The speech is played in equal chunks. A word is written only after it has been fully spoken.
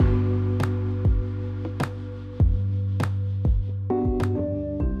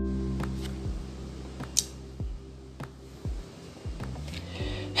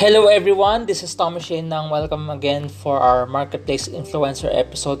Hello everyone, this is Thomas Shane Nang. Welcome again for our Marketplace Influencer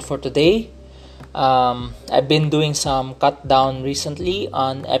episode for today. I've been doing some cut down recently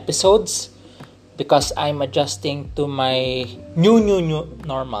on episodes because I'm adjusting to my new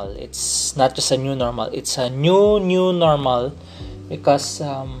normal. It's not just a new normal, it's a new normal because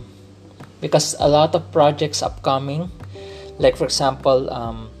a lot of projects upcoming, like for example,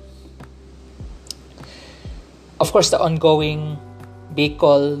 of course the ongoing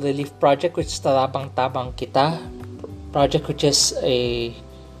Bicol Relief Project, which is Tabang Kita project, which is a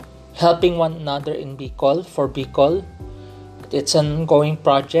helping one another in Bicol for Bicol. It's an ongoing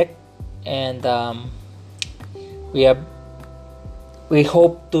project, and we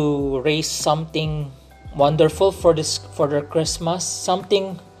hope to raise something wonderful for their Christmas,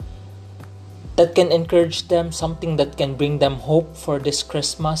 something that can encourage them, something that can bring them hope for this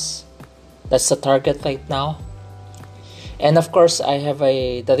Christmas. That's the target right now. And of course,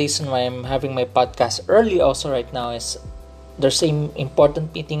 the reason why I'm having my podcast early also right now is there's an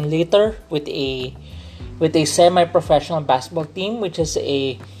important meeting later with a semi-professional basketball team, which is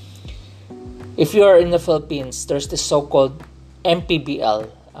if you are in the Philippines, there's this so-called MPBL,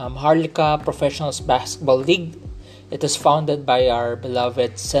 Harlika Professionals Basketball League. It is founded by our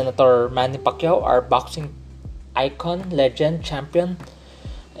beloved Senator Manny Pacquiao, our boxing icon, legend, champion.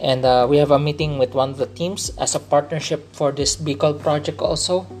 And we have a meeting with one of the teams as a partnership for this Bicol project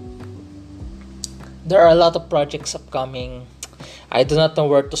also. There are a lot of projects upcoming. I do not know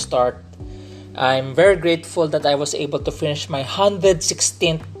where to start. I'm very grateful that I was able to finish my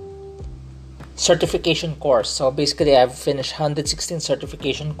 116th certification course. So basically, I've finished 116th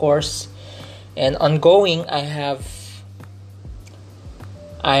certification course. And I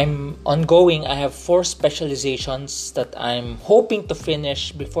have 4 specializations that I'm hoping to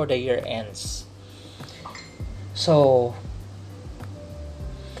finish before the year ends. So,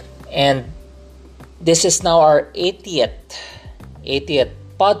 and this is now our 80th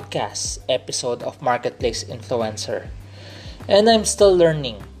podcast episode of Marketplace Influencer. And I'm still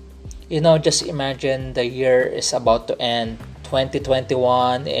learning. Just imagine the year is about to end.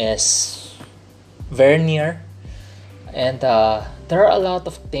 2021 is very near. And there are a lot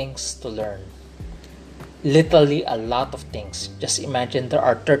of things to learn. Literally a lot of things. Just imagine there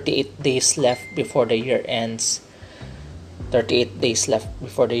are 38 days left before the year ends. 38 days left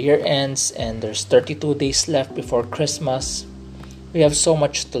before the year ends, and there's 32 days left before Christmas. We have so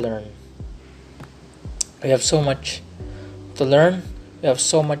much to learn. We have so much to learn. We have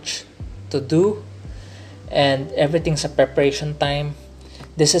so much to do. And everything's a preparation time.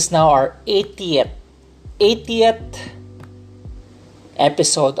 This is now our 80th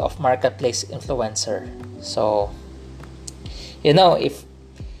episode of Marketplace Influencer. So, you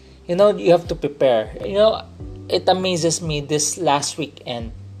have to prepare. It amazes me, this last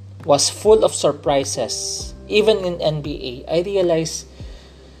weekend was full of surprises. Even in NBA, I realized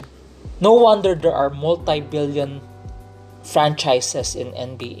no wonder there are multi-billion franchises in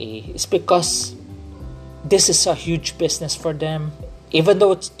NBA. It's because this is a huge business for them. Even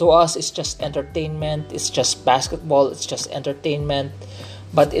though to us it's just entertainment, it's just basketball, it's just entertainment,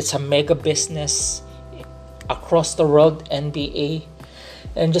 but it's a mega business across the world, NBA.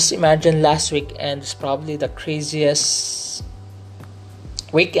 And just imagine last weekend is probably the craziest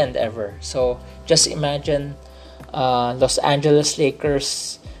weekend ever. So just imagine Los Angeles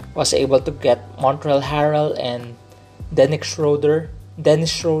Lakers was able to get Montrezl Harrell and Dennis Schroeder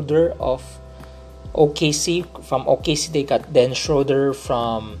of OKC. From OKC, they got Dennis Schroeder.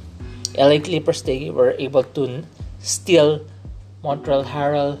 From LA Clippers, they were able to steal Montrezl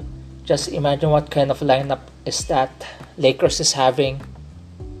Harrell. Just imagine what kind of lineup is that Lakers is having.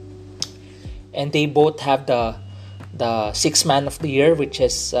 And they both have the 6th man of the year, which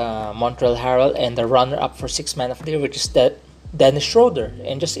is Montrezl Harrell, and the runner-up for 6th man of the year, which is Dennis Schroeder.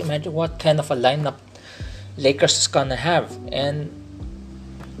 And just imagine what kind of a lineup Lakers is gonna have. And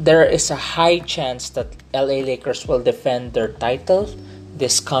there is a high chance that LA Lakers will defend their title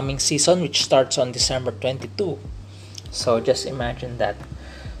this coming season, which starts on December 22. So just imagine that.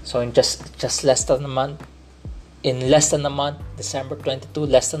 So in just less than a month, December 22,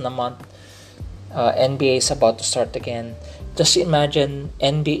 less than a month, NBA is about to start again. Just imagine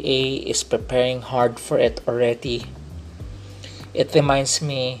NBA is preparing hard for it already. It reminds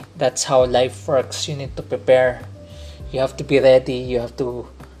me that's how life works. You need to prepare. You have to be ready. You have to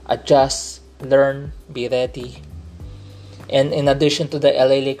adjust, learn, be ready. And in addition to the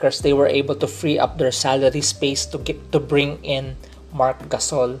LA Lakers, they were able to free up their salary space to bring in Marc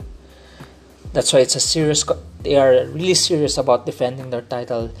Gasol. That's why they are really serious about defending their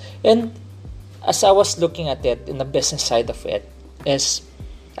title. And as I was looking at it in the business side of it, is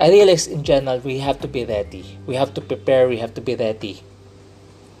I realize in general we have to be ready. We have to prepare. We have to be ready.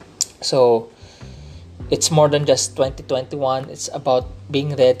 So it's more than just 2021. It's about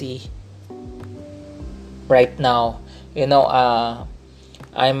being ready right now.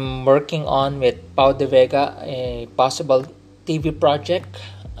 I'm working on with Pau de Vega a possible TV project.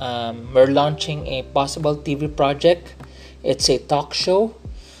 We're launching a possible TV project. It's a talk show.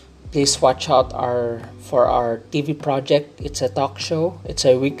 Please watch out for our TV project. It's a talk show. It's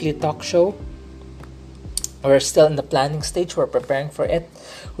a weekly talk show. We're still in the planning stage. We're preparing for it.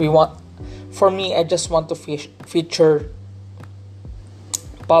 I just want to feature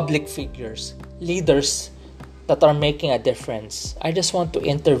public figures, leaders that are making a difference. I just want to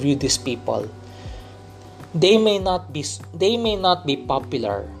interview these people. They may not be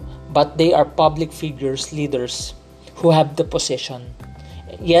popular, but they are public figures, leaders who have the position.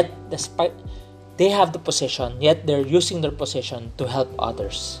 Yet despite they have the position, yet they're using their position to help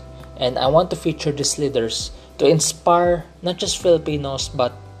others. And I want to feature these leaders to inspire not just Filipinos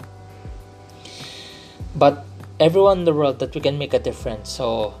but everyone in the world that we can make a difference.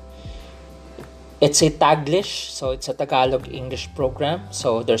 So it's a Taglish, so it's a Tagalog-English program.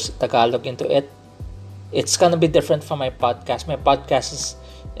 So there's Tagalog into it. It's gonna be different from my podcast. My podcast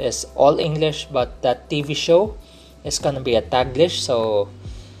is all English, but that TV show is gonna be a Taglish. So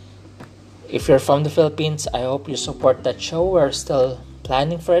if you're from the Philippines, I hope you support that show. We're still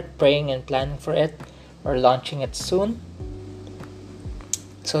planning for it, praying and planning for it. We're launching it soon.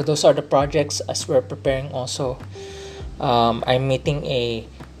 So those are the projects as we're preparing also. I'm meeting a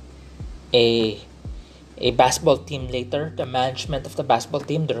basketball team later, the management of the basketball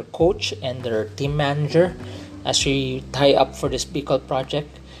team, their coach and their team manager, as we tie up for this Bicol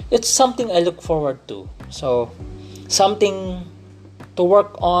project. It's something I look forward to. So something to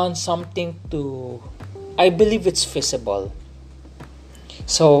work on, I believe it's feasible.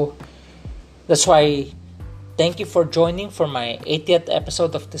 So that's why thank you for joining for my 80th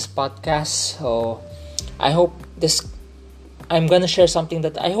episode of this podcast. So I hope I'm gonna share something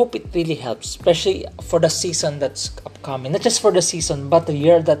that I hope it really helps, especially for the season that's upcoming. Not just for the season, but the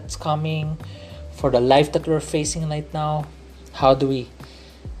year that's coming, for the life that we're facing right now. How do we...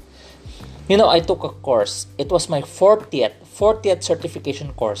 I took a course. It was my 40th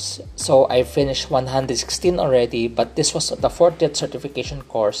certification course. So I finished 116 already, but this was the 40th certification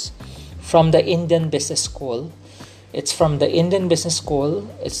course from the Indian Business School. It's from the Indian Business School.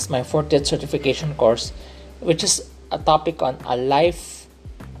 It's my 40th certification course, which is a topic on a life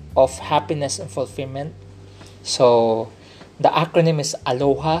of happiness and fulfillment. So the acronym is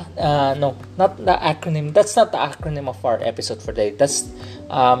Aloha. No, not the acronym. That's not the acronym of our episode for today. That's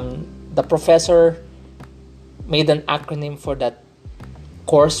the professor made an acronym for that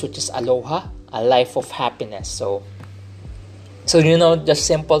course, which is Aloha, a life of happiness. So just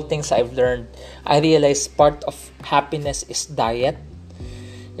simple things I've learned. I realized part of happiness is diet.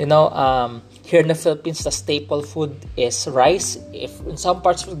 Here in the Philippines, the staple food is rice. If in some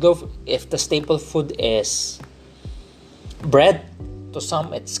parts of the globe, if the staple food is bread, to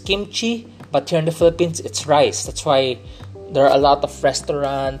some it's kimchi, but here in the Philippines, it's rice. That's why there are a lot of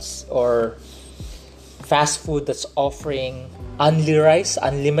restaurants or fast food that's offering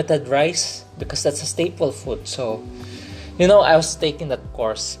unlimited rice, because that's a staple food. So, I was taking that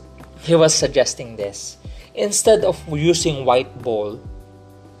course. He was suggesting this. Instead of using white bowl,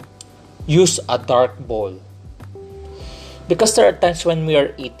 use a dark bowl. Because there are times when we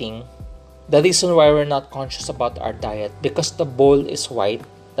are eating, the reason why we're not conscious about our diet, because the bowl is white,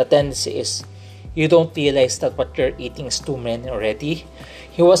 the tendency is you don't realize that what you're eating is too many already.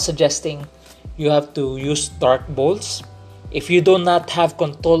 He was suggesting you have to use dark bowls. If you do not have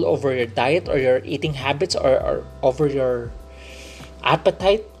control over your diet or your eating habits or over your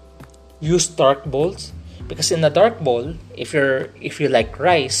appetite, use dark bowls. Because in a dark bowl, if you like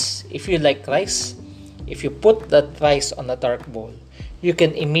rice, if you put that rice on a dark bowl, you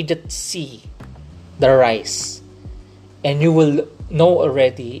can immediately see the rice, and you will know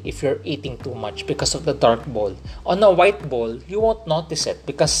already if you're eating too much because of the dark bowl. On a white bowl, you won't notice it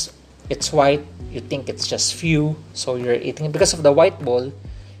because it's white. You think it's just few, so you're eating. Because of the white bowl,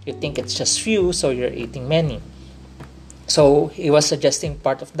 you think it's just few, so you're eating many. So he was suggesting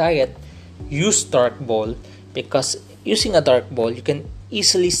part of diet, use dark bowl, because using a dark bowl, you can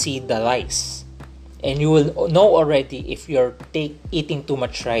easily see the rice, and you will know already if you're eating too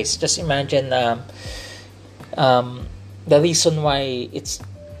much rice. Just imagine the reason why it's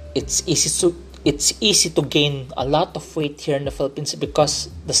easy to gain a lot of weight here in the Philippines, because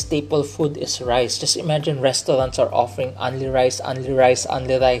the staple food is rice. Just imagine restaurants are offering only rice.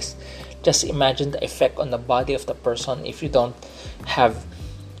 Just imagine the effect on the body of the person if you don't have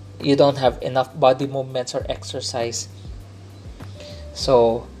you don't have enough body movements or exercise.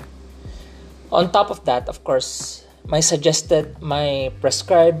 So on top of that, of course, my suggestion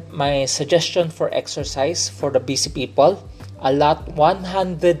for exercise for the busy people, allot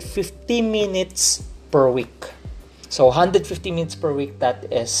 150 minutes per week. So 150 minutes per week, that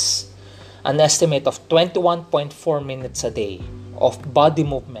is an estimate of 21.4 minutes a day of body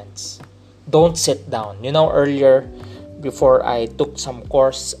movements. Don't sit down. Earlier, before I took some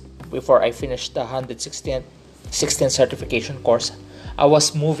course, before I finished the 116 certification course, I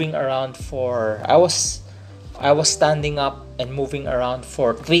was moving around I was standing up and moving around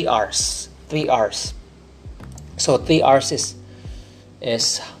for 3 hours. 3 hours. So 3 hours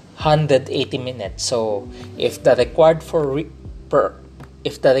is 180 minutes. So if the required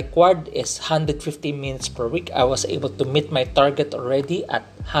is 150 minutes per week, I was able to meet my target already at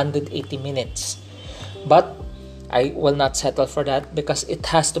 180 minutes. But I will not settle for that because it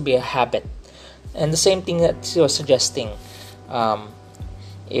has to be a habit. And the same thing that you're suggesting,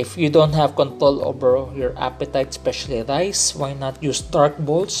 if you don't have control over your appetite, especially rice, why not use dark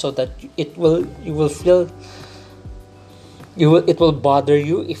bowls so that it will bother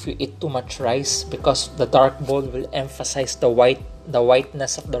you if you eat too much rice, because the dark bowl will emphasize the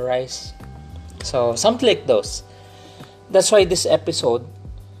whiteness of the rice. So something like those. That's why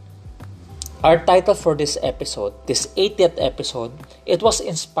our title for this episode, this 80th episode, it was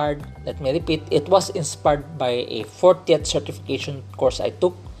inspired by a 40th certification course I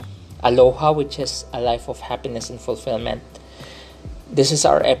took, Aloha, which is a life of happiness and fulfillment. This is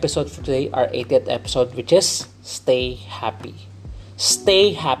our episode for today, our 80th episode, which is Stay Happy.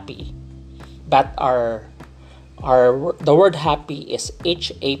 Stay happy. But the word happy is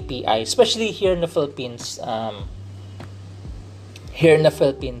HAPI, especially here in the Philippines.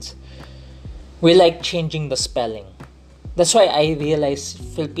 We like changing the spelling. That's why I realize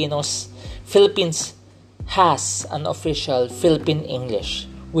Philippines has an official Philippine English.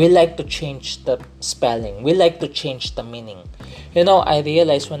 We like to change the spelling. We like to change the meaning. I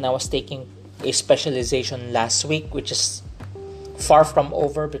realized when I was taking a specialization last week, which is far from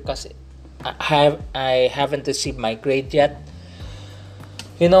over because I haven't received my grade yet.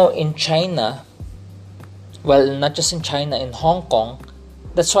 In China, well, not just in China, in Hong Kong,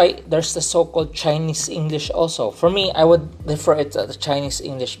 that's why there's the so-called Chinese English also. For me, I would refer it to the Chinese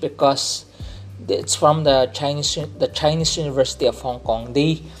English because it's from the Chinese University of Hong Kong.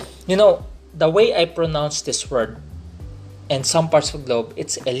 The way I pronounce this word in some parts of the globe,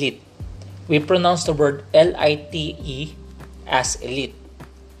 it's elite. We pronounce the word LITE as elite.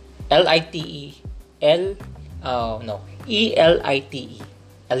 ELITE. Elite.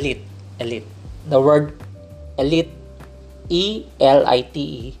 The word elite,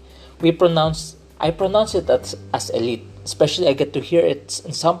 ELITE. I pronounce it as elite. Especially I get to hear it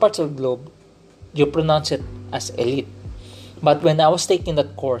in some parts of the globe. You pronounce it as elite. But when I was taking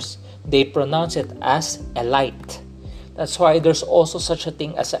that course, they pronounce it as elite. That's why there's also such a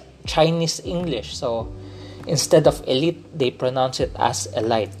thing as a Chinese English. So instead of elite, they pronounce it as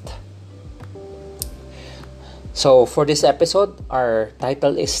elite. So for this episode, our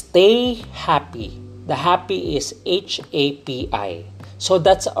title is Stay Happy. The happy is HAPI. So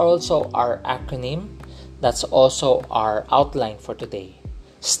that's also our acronym. That's also our outline for today.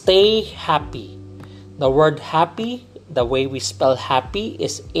 Stay happy. The word happy, the way we spell happy,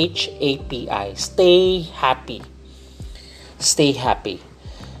 is HAPI. Stay happy. Stay happy.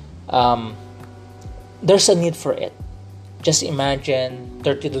 There's a need for it. Just imagine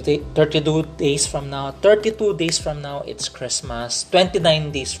 32 days from now, it's Christmas.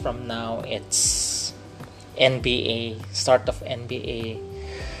 29 days from now, it's NBA, start of NBA.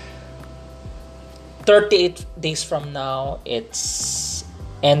 38 days from now, it's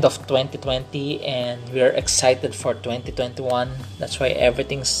end of 2020, and we're excited for 2021. That's why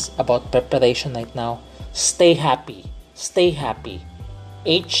everything's about preparation right now. Stay happy. Stay happy.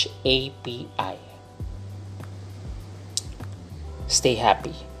 HAPI. Stay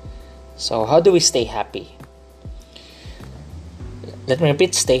happy. So how do we stay happy? Let me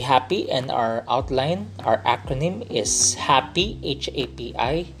repeat, stay happy, and our outline, our acronym is HAPPY,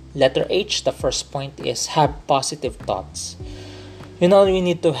 HAPI. Letter H, the first point is have positive thoughts. You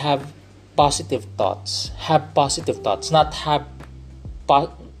need to have positive thoughts. Have positive thoughts. I'm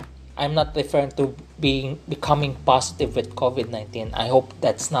not referring to becoming positive with COVID-19. I hope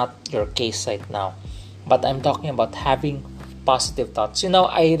that's not your case right now. But I'm talking about having positive thoughts.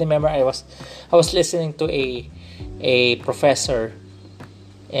 I remember I was listening to a professor,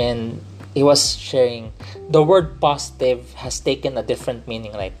 and he was sharing the word positive has taken a different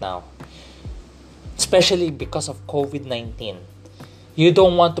meaning right now, especially because of COVID-19. You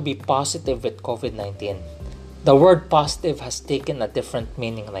don't want to be positive with COVID-19. The word positive has taken a different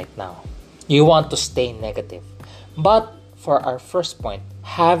meaning right now. You want to stay negative. But for our first point,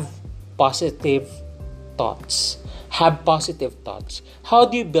 have positive thoughts. Have positive thoughts. How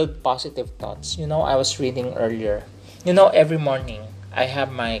do you build positive thoughts? I was reading earlier. Every morning I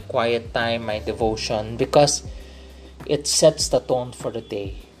have my quiet time, my devotion, because it sets the tone for the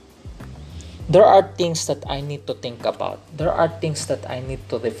day. There are things that I need to think about. There are things that I need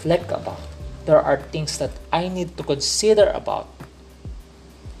to reflect about. There are things that I need to consider about.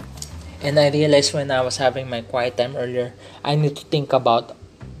 And I realized when I was having my quiet time earlier, I need to think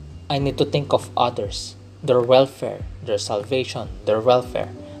of others, their welfare, their salvation, their welfare.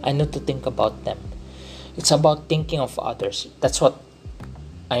 I need to think about them. It's about thinking of others. That's what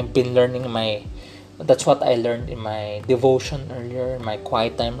I've been learning that's what I learned in my devotion earlier, in my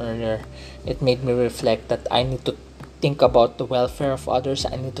quiet time earlier. It made me reflect that I need to think about the welfare of others.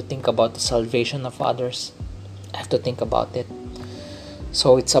 I need to think about the salvation of others. I have to think about it.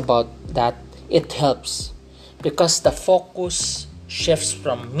 So it's about that. It helps because the focus shifts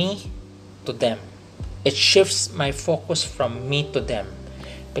from me to them. It shifts my focus from me to them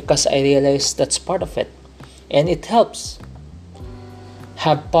because I realize that's part of it. And it helps.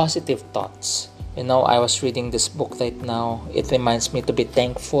 Have positive thoughts. I was reading this book right now. It reminds me to be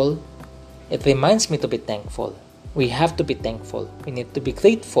thankful. We have to be thankful. We need to be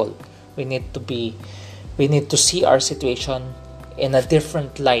grateful. We need to see our situation in a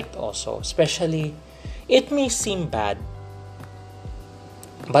different light also. Especially, it may seem bad,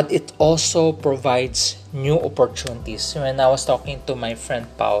 but it also provides new opportunities. When I was talking to my friend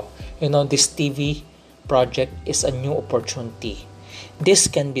Pao, this TV project is a new opportunity. This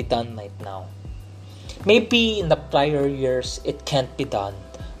can be done right now. Maybe in the prior years it can't be done,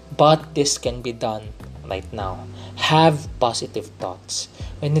 but this can be done right now. Have positive thoughts.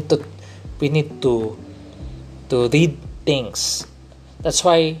 We need to read things. That's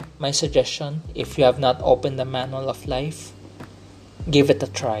why my suggestion, if you have not opened the Manual of Life, give it a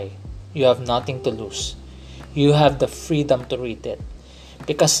try. You have nothing to lose. You have the freedom to read it.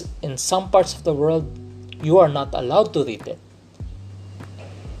 Because in some parts of the world, you are not allowed to read it.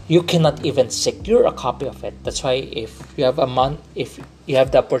 You cannot even secure a copy of it. That's why if you have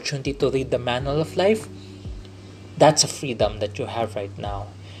the opportunity to read the Manual of Life, that's a freedom that you have right now.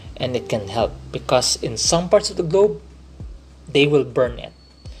 And it can help because in some parts of the globe, they will burn it.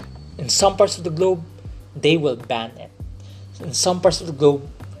 In some parts of the globe, they will ban it. In some parts of the globe,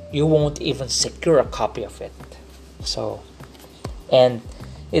 you won't even secure a copy of it. And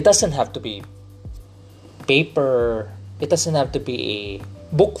it doesn't have to be paper. It doesn't have to be a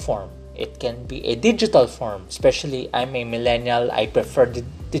book form. It can be a digital form. Especially, I'm a millennial. I prefer the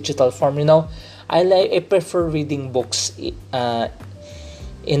digital form. I prefer reading books in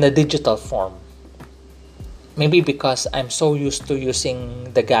a digital form. Maybe because I'm so used to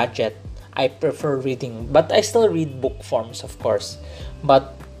using the gadget, I prefer reading. But I still read book forms, of course.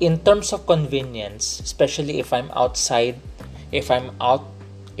 But in terms of convenience, especially if I'm outside,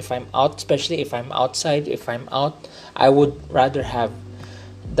 I would rather have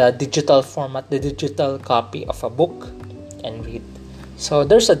the digital format, the digital copy of a book and read. So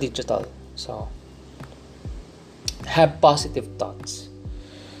there's a digital. So have positive thoughts.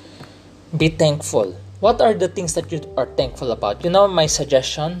 Be thankful. What are the things that you are thankful about? My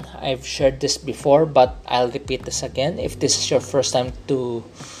suggestion, I've shared this before, but I'll repeat this again. If this is your first time to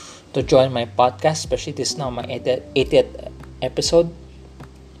join my podcast, especially this is now my 80th episode,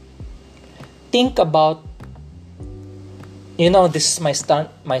 think about, this is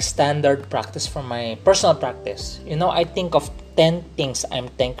my standard practice for my personal practice. I think of 10 things I'm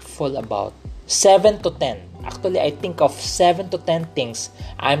thankful about. 7 to 10. Actually, I think of 7 to 10 things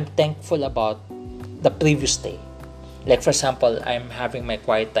I'm thankful about the previous day. Like for example, I'm having my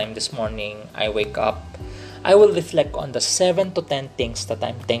quiet time this morning. I wake up. I will reflect on the 7 to 10 things that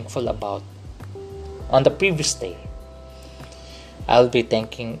I'm thankful about on the previous day. I'll be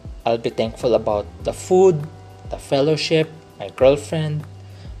thankful about the food, the fellowship, my girlfriend.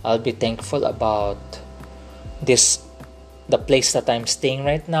 I'll be thankful about the place that I'm staying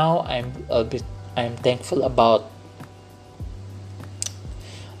right now. I'm thankful about.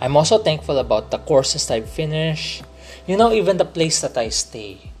 I'm also thankful about the courses I've finished. Even the place that I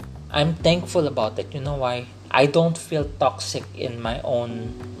stay. I'm thankful about it. You know why? I don't feel toxic in my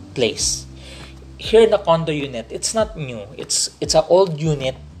own place. Here in the condo unit, it's not new. It's an old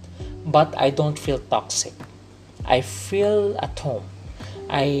unit, but I don't feel toxic. I feel at home.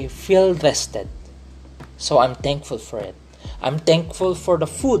 I feel rested. So I'm thankful for it. I'm thankful for the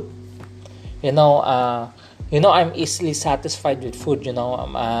food. I'm easily satisfied with food.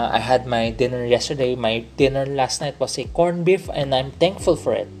 I had my dinner yesterday. My dinner last night was a corned beef, and I'm thankful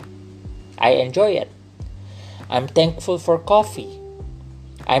for it. I enjoy it. I'm thankful for coffee.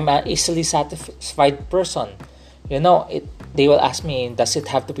 I'm an easily satisfied person. They will ask me, does it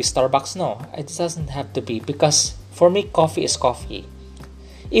have to be Starbucks? No, it doesn't have to be, because for me, coffee is coffee.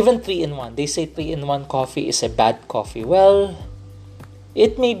 Even 3-in-1. They say 3-in-1 coffee is a bad coffee. Well,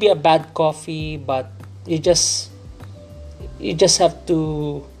 it may be a bad coffee, but you just have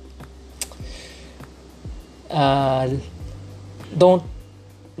to don't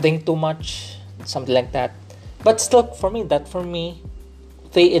drink too much, something like that. But still, for me,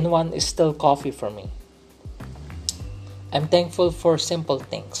 3-in-1 is still coffee for me. I'm thankful for simple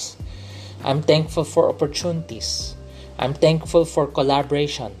things. I'm thankful for opportunities. I'm thankful for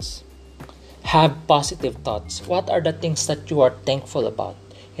collaborations. Have positive thoughts. What are the things that you are thankful about?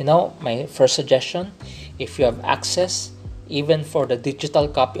 My first suggestion, if you have access, even for the digital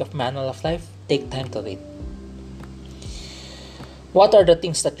copy of Manual of Life, take time to read. What are the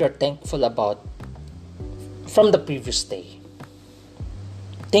things that you're thankful about from the previous day?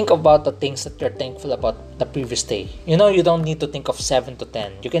 Think about the things that you're thankful about the previous day. You don't need to think of 7 to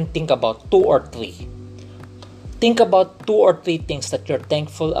 10. You can think about 2 or 3. Think about 2 or 3 things that you're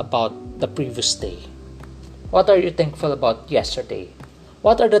thankful about the previous day. What are you thankful about yesterday?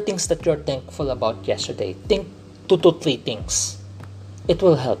 What are the things that you're thankful about yesterday? Think 2 to 3 things. It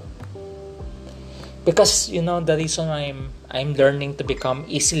will help. Because the reason I'm learning to become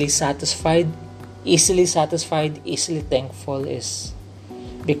easily satisfied, easily thankful is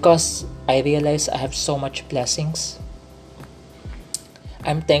because I realize I have so much blessings.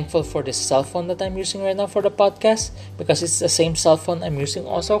 I'm thankful for this cell phone that I'm using right now for the podcast, because it's the same cell phone I'm using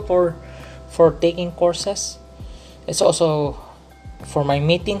also for taking courses. It's also for my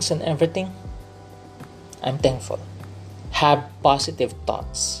meetings and everything. I'm thankful. Have positive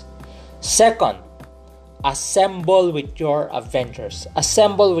thoughts. Second, assemble with your Avengers.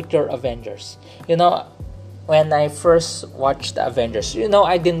 Assemble with your Avengers. When I first watched the Avengers,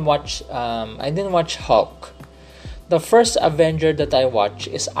 I didn't watch Hulk. The first Avenger that I watched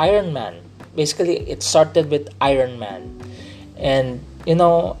is Iron Man. Basically, it started with Iron Man. And,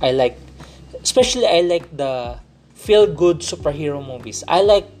 I like the feel-good superhero movies. I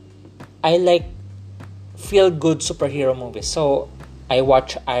like feel-good superhero movies. So, I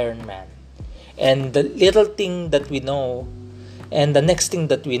watch Iron Man. And the little thing that we know, and the next thing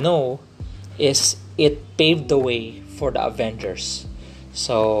that we know, is it paved the way for the Avengers.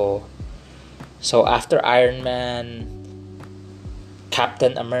 So after Iron Man,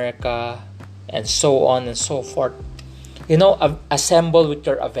 Captain America, and so on and so forth, assemble with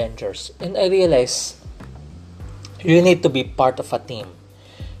your Avengers. And I realize you need to be part of a team.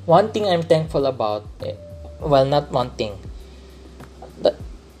 One thing I'm thankful about, not one thing.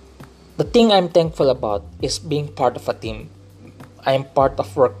 The thing I'm thankful about is being part of a team. I'm part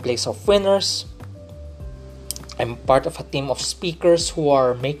of Workplace of Winners. I'm part of a team of speakers who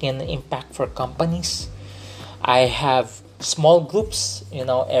are making an impact for companies. I have small groups.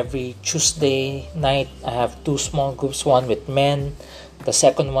 Every Tuesday night I have 2 small groups. One with men. The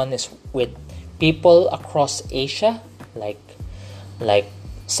second one is with people across Asia, like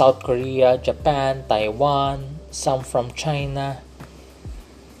South Korea, Japan, Taiwan, some from China.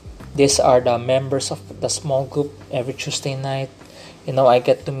 These are the members of the small group every Tuesday night. I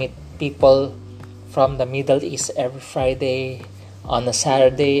get to meet people from the Middle East every Friday. On a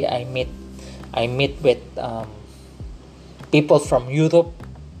Saturday, I meet with people from Europe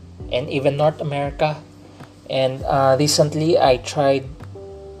and even North America. And recently, I tried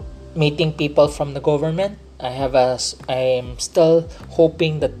meeting people from the government. I am still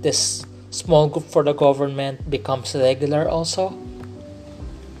hoping that this small group for the government becomes regular also.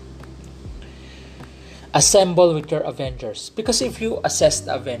 Assemble with your Avengers. Because if you assess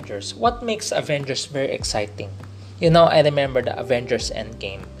the Avengers, what makes Avengers very exciting? I remember the Avengers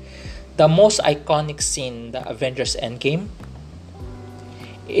Endgame. The most iconic scene, the Avengers Endgame,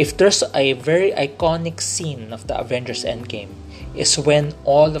 if there's a very iconic scene of the Avengers Endgame, is when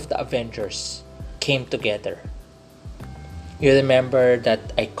all of the Avengers came together. You remember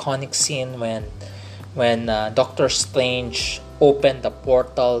that iconic scene when Doctor Strange opened the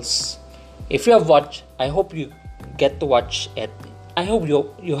portals. If you have watched, I hope you get to watch it. I hope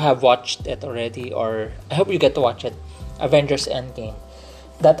you have watched it already, or I hope you get to watch it. Avengers Endgame.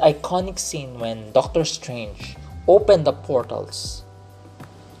 That iconic scene when Doctor Strange opened the portals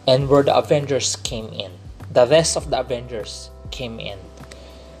and where the Avengers came in. The rest of the Avengers came in.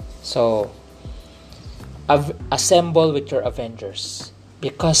 So, assemble with your Avengers.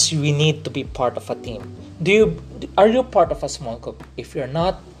 because we need to be part of a team. Are you part of a small group? If you're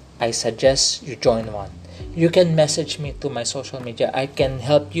not, I suggest you join one. You can message me to my social media. I can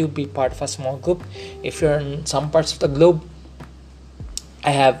help you be part of a small group. If you're in some parts of the globe,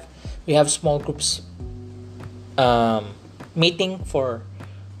 we have small groups meeting for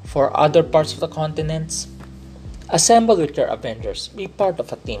other parts of the continents. Assemble with your Avengers. Be part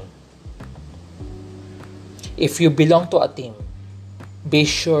of a team. If you belong to a team, be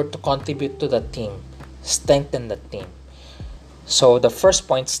sure to contribute to the team. Strengthen the team. So the first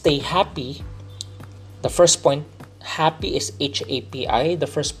point, stay happy. The first point, happy, is HAPI. The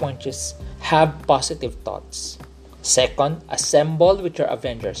first point is have positive thoughts. Second, assemble with your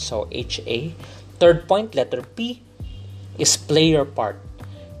Avengers. So HA. Third point, letter P, is play your part.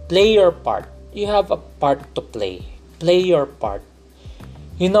 Play your part. You have a part to play. Play your part.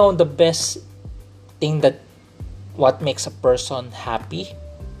 You know, the best thing what makes a person happy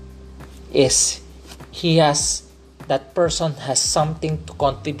is that person has something to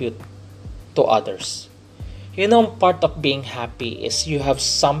contribute to others. You know, part of being happy is you have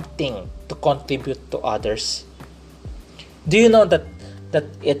something to contribute to others. Do you know that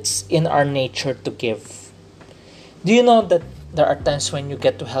it's in our nature to give? Do you know that there are times when you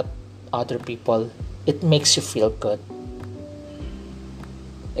get to help other people, it makes you feel good?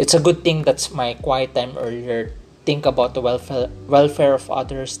 It's a good thing. That's my quiet time earlier. Think about the welfare of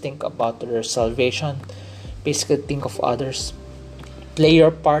others. Think about their salvation. Basically, think of others. Play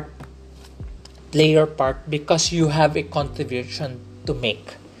your part. Play your part because you have a contribution to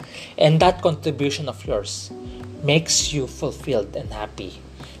make. And that contribution of yours makes you fulfilled and happy.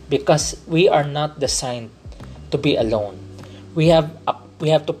 Because we are not designed to be alone. We have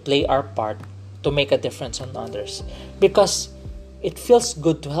to play our part to make a difference on others. Because it feels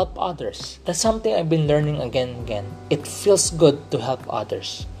good to help others. That's something I've been learning again and again. It feels good to help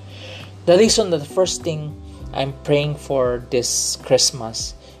others. The reason that the first thing I'm praying for this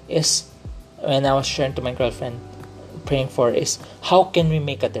Christmas is, when I was sharing to my girlfriend, praying for is, how can we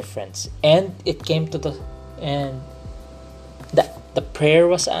make a difference? And it came to the prayer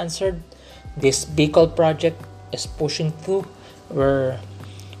was answered. This Bicol project is pushing through. We're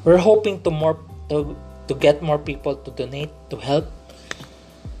hoping to get more people to donate, to help.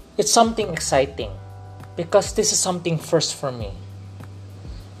 It's something exciting because this is something first for me.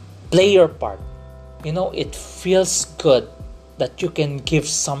 Play your part. You know, it feels good that you can give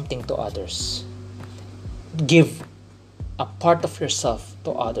something to others. Give a part of yourself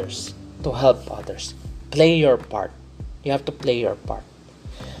to others, to help others. Play your part. You have to play your part.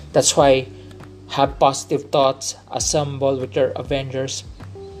 That's why have positive thoughts, assemble with your Avengers.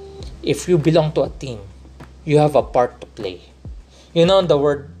 If you belong to a team, you have a part to play. You know the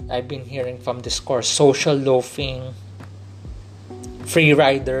word I've been hearing from this course, social loafing, free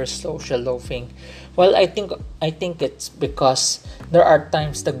riders, social loafing. Well, I think it's because there are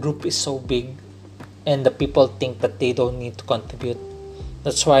times the group is so big and the people think that they don't need to contribute.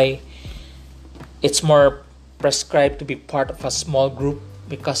 That's why it's more prescribed to be part of a small group,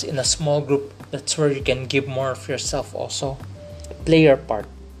 because in a small group, that's where you can give more of yourself also. Play your part.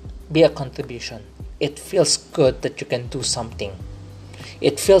 Be a contribution. It feels good that you can do something.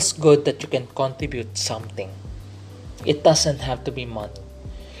 It feels good that you can contribute something. It doesn't have to be money.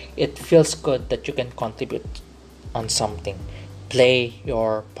 It feels good that you can contribute on something. Play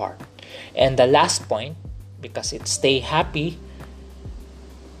your part. And the last point, because it's stay happy,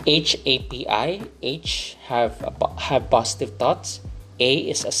 HAPI, H, have positive thoughts. A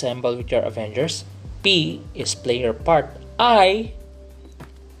is assemble with your Avengers. P is play your part. I,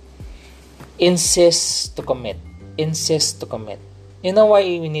 insist to commit. Insist to commit. You know why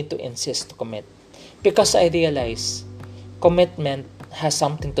we need to insist to commit? Because I realize commitment has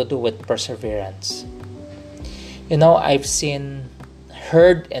something to do with perseverance. You know, I've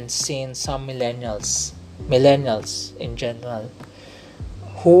heard and seen some millennials in general,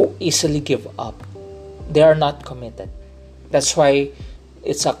 who easily give up. They are not committed. That's why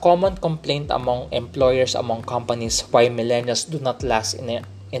it's a common complaint among employers, among companies, why millennials do not last in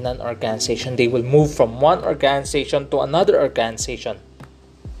an organization. They will move from one organization to another organization.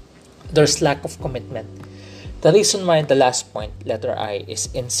 There's lack of commitment. The reason why the last point, letter I, is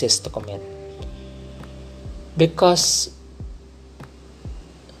insist to commit. Because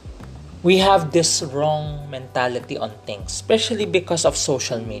we have this wrong mentality on things, especially because of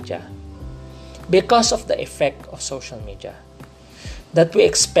social media. Because of the effect of social media, that we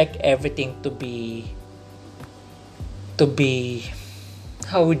expect everything to be,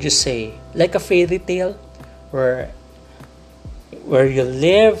 how would you say, like a fairy tale, where you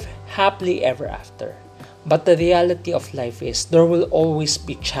live happily ever after. But the reality of life is there will always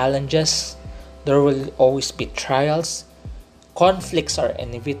be challenges, there will always be trials. Conflicts are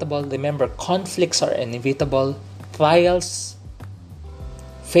inevitable. Remember, conflicts are inevitable. Trials,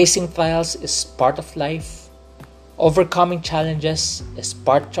 facing trials is part of life. Overcoming challenges is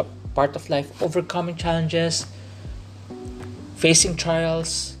part of life. Overcoming challenges, facing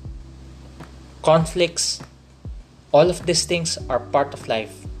trials, conflicts, all of these things are part of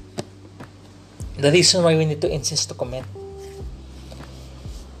life. The reason why we need to insist to commit,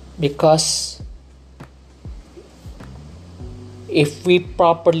 because if we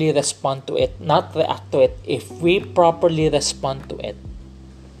properly respond to it, not react to it, if we properly respond to it,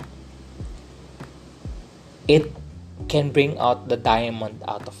 it can bring out the diamond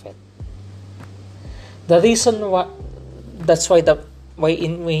out of it. The reason why, that's why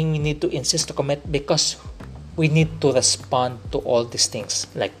we need to insist to commit, because we need to respond to all these things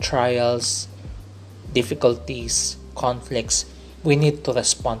like trials, difficulties, conflicts. We need to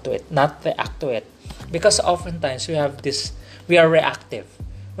respond to it, not react to it. Because oftentimes we are reactive.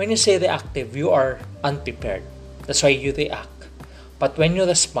 When you say reactive, you are unprepared. That's why you react. But when you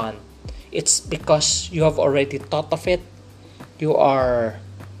respond, it's because you have already thought of it. You are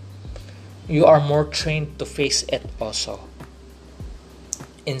more trained to face it also.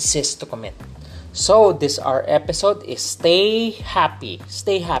 Insist to commit. So this our episode is stay happy.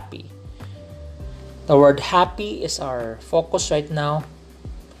 Stay happy. The word happy is our focus right now.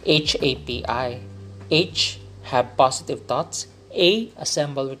 HAPI. H, have positive thoughts. A,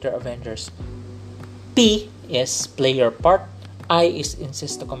 assemble with your Avengers. P is play your part. I is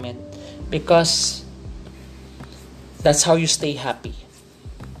insist to commit. Because that's how you stay happy.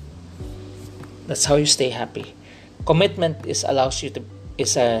 That's how you stay happy. Commitment is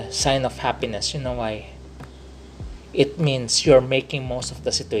a sign of happiness. You know why? It means you're making most of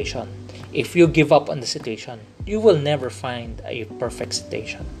the situation. If you give up on the situation, you will never find a perfect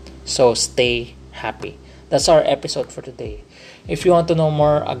situation. So stay happy. That's our episode for today. If you want to know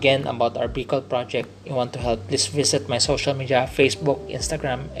more again about our Bicol project, you want to help, please visit my social media, Facebook,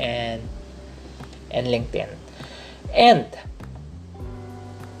 Instagram, and LinkedIn. And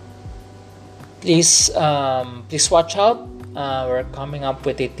please watch out. We're coming up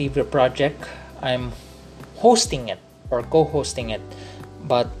with a TV project. I'm hosting it or co-hosting it,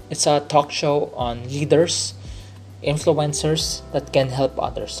 but it's a talk show on leaders, influencers that can help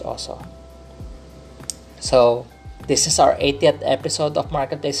others also. So this is our 80th episode of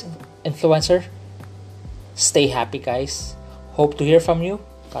Marketplace Influencer. Stay happy, guys. Hope to hear from you.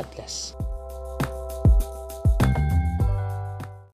 God bless.